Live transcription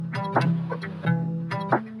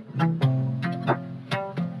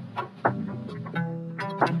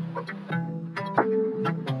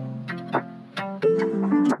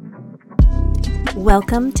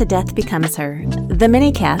Welcome to Death Becomes Her, the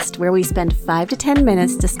minicast where we spend 5 to 10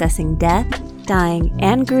 minutes discussing death, dying,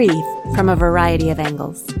 and grief from a variety of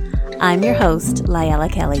angles. I'm your host,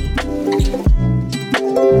 LiElla Kelly.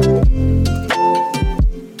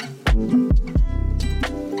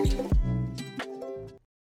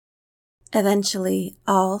 Eventually,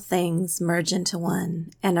 all things merge into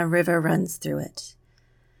one, and a river runs through it.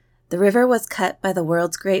 The river was cut by the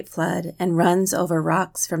world's great flood and runs over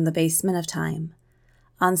rocks from the basement of time.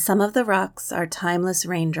 On some of the rocks are timeless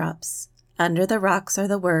raindrops. Under the rocks are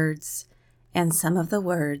the words, and some of the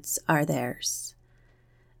words are theirs.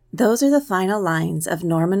 Those are the final lines of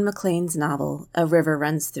Norman Maclean's novel, A River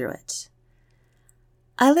Runs Through It.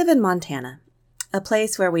 I live in Montana, a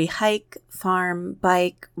place where we hike, farm,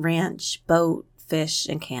 bike, ranch, boat, fish,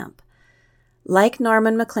 and camp. Like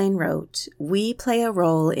Norman Maclean wrote, we play a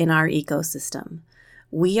role in our ecosystem.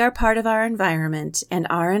 We are part of our environment, and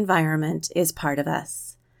our environment is part of us.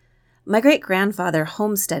 My great-grandfather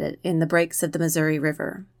homesteaded in the breaks of the Missouri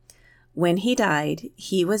River. When he died,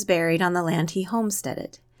 he was buried on the land he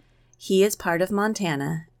homesteaded. He is part of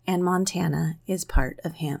Montana, and Montana is part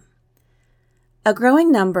of him. A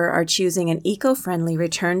growing number are choosing an eco-friendly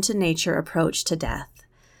return-to-nature approach to death.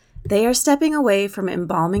 They are stepping away from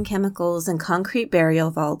embalming chemicals and concrete burial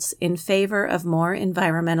vaults in favor of more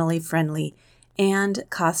environmentally friendly and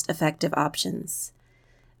cost-effective options.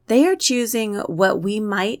 They are choosing what we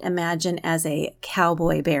might imagine as a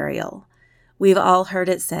cowboy burial. We've all heard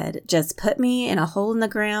it said, just put me in a hole in the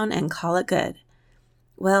ground and call it good.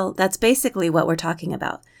 Well, that's basically what we're talking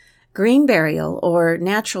about. Green burial or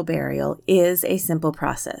natural burial is a simple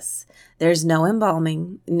process. There's no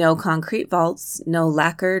embalming, no concrete vaults, no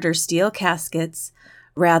lacquered or steel caskets.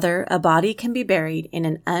 Rather, a body can be buried in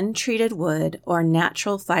an untreated wood or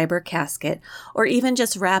natural fiber casket, or even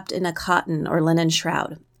just wrapped in a cotton or linen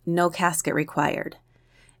shroud. No casket required.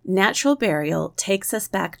 Natural burial takes us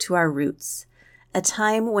back to our roots, a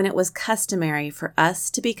time when it was customary for us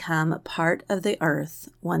to become part of the earth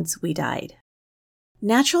once we died.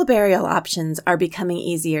 Natural burial options are becoming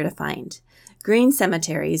easier to find. Green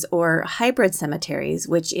cemeteries or hybrid cemeteries,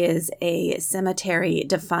 which is a cemetery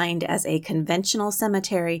defined as a conventional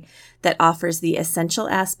cemetery that offers the essential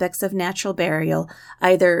aspects of natural burial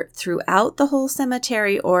either throughout the whole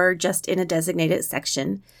cemetery or just in a designated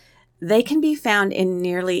section. They can be found in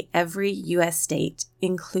nearly every U.S. state,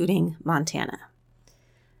 including Montana.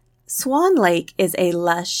 Swan Lake is a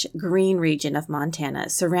lush, green region of Montana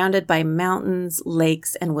surrounded by mountains,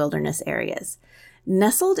 lakes, and wilderness areas.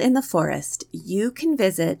 Nestled in the forest, you can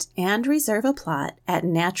visit and reserve a plot at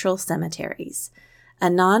Natural Cemeteries, a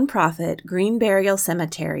nonprofit green burial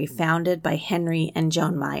cemetery founded by Henry and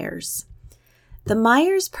Joan Myers. The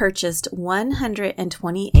Myers purchased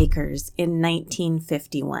 120 acres in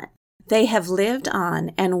 1951. They have lived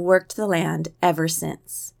on and worked the land ever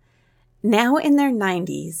since. Now in their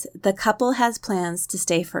 90s, the couple has plans to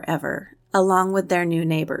stay forever, along with their new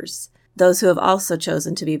neighbors, those who have also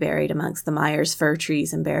chosen to be buried amongst the Myers fir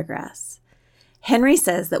trees and bear grass. Henry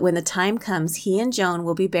says that when the time comes, he and Joan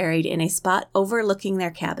will be buried in a spot overlooking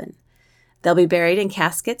their cabin. They'll be buried in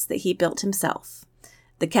caskets that he built himself.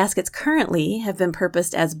 The caskets currently have been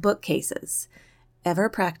purposed as bookcases. Ever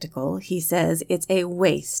practical, he says it's a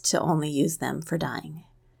waste to only use them for dying.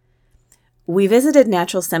 We visited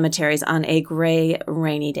Natural Cemeteries on a gray,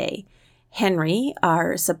 rainy day. Henry,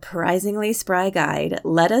 our surprisingly spry guide,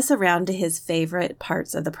 led us around to his favorite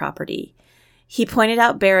parts of the property. He pointed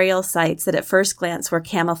out burial sites that at first glance were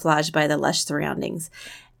camouflaged by the lush surroundings.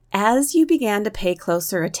 As you began to pay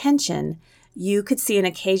closer attention, you could see an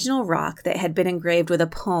occasional rock that had been engraved with a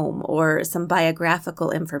poem or some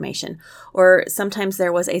biographical information, or sometimes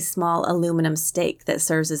there was a small aluminum stake that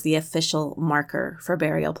serves as the official marker for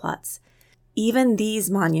burial plots. Even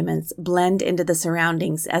these monuments blend into the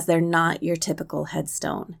surroundings as they're not your typical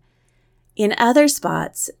headstone. In other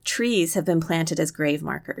spots, trees have been planted as grave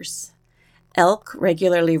markers. Elk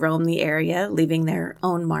regularly roam the area, leaving their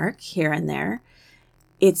own mark here and there.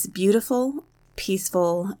 It's beautiful,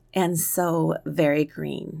 peaceful, and so very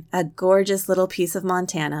green. A gorgeous little piece of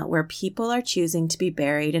Montana where people are choosing to be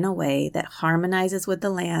buried in a way that harmonizes with the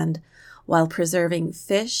land while preserving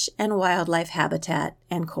fish and wildlife habitat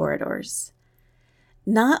and corridors.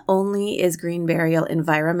 Not only is green burial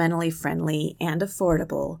environmentally friendly and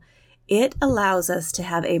affordable, it allows us to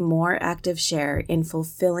have a more active share in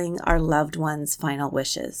fulfilling our loved ones' final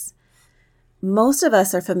wishes. Most of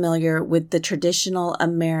us are familiar with the traditional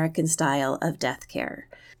American style of death care,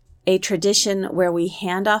 a tradition where we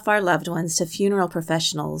hand off our loved ones to funeral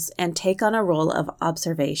professionals and take on a role of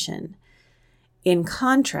observation. In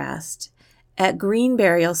contrast, At green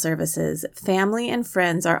burial services, family and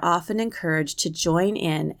friends are often encouraged to join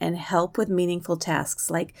in and help with meaningful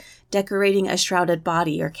tasks like decorating a shrouded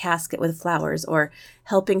body or casket with flowers or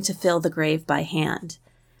helping to fill the grave by hand.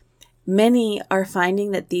 Many are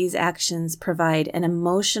finding that these actions provide an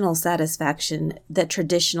emotional satisfaction that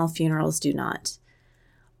traditional funerals do not.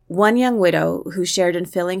 One young widow who shared in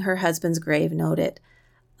filling her husband's grave noted,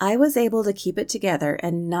 "I was able to keep it together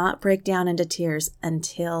and not break down into tears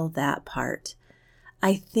until that part.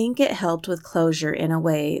 I think it helped with closure in a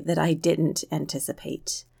way that I didn't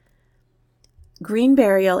anticipate." Green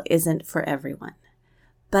burial isn't for everyone,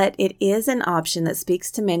 but it is an option that speaks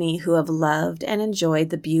to many who have loved and enjoyed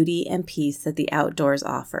the beauty and peace that the outdoors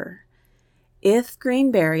offer. If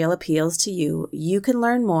green burial appeals to you, you can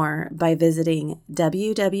learn more by visiting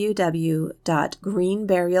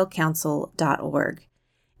www.greenburialcouncil.org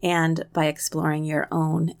and by exploring your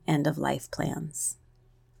own end-of-life plans.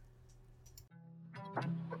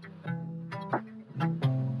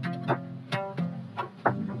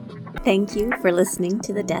 Thank you for listening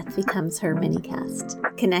to the Death Becomes Her minicast.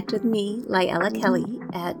 Connect with me, LiElla Kelly,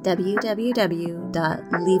 at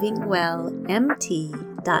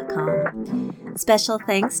www.leavingwellmt.com. Special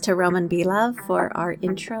thanks to Roman Belov for our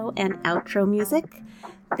intro and outro music.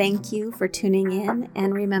 Thank you for tuning in,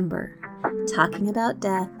 and remember, talking about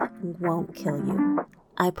death won't kill you.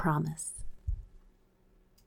 I promise.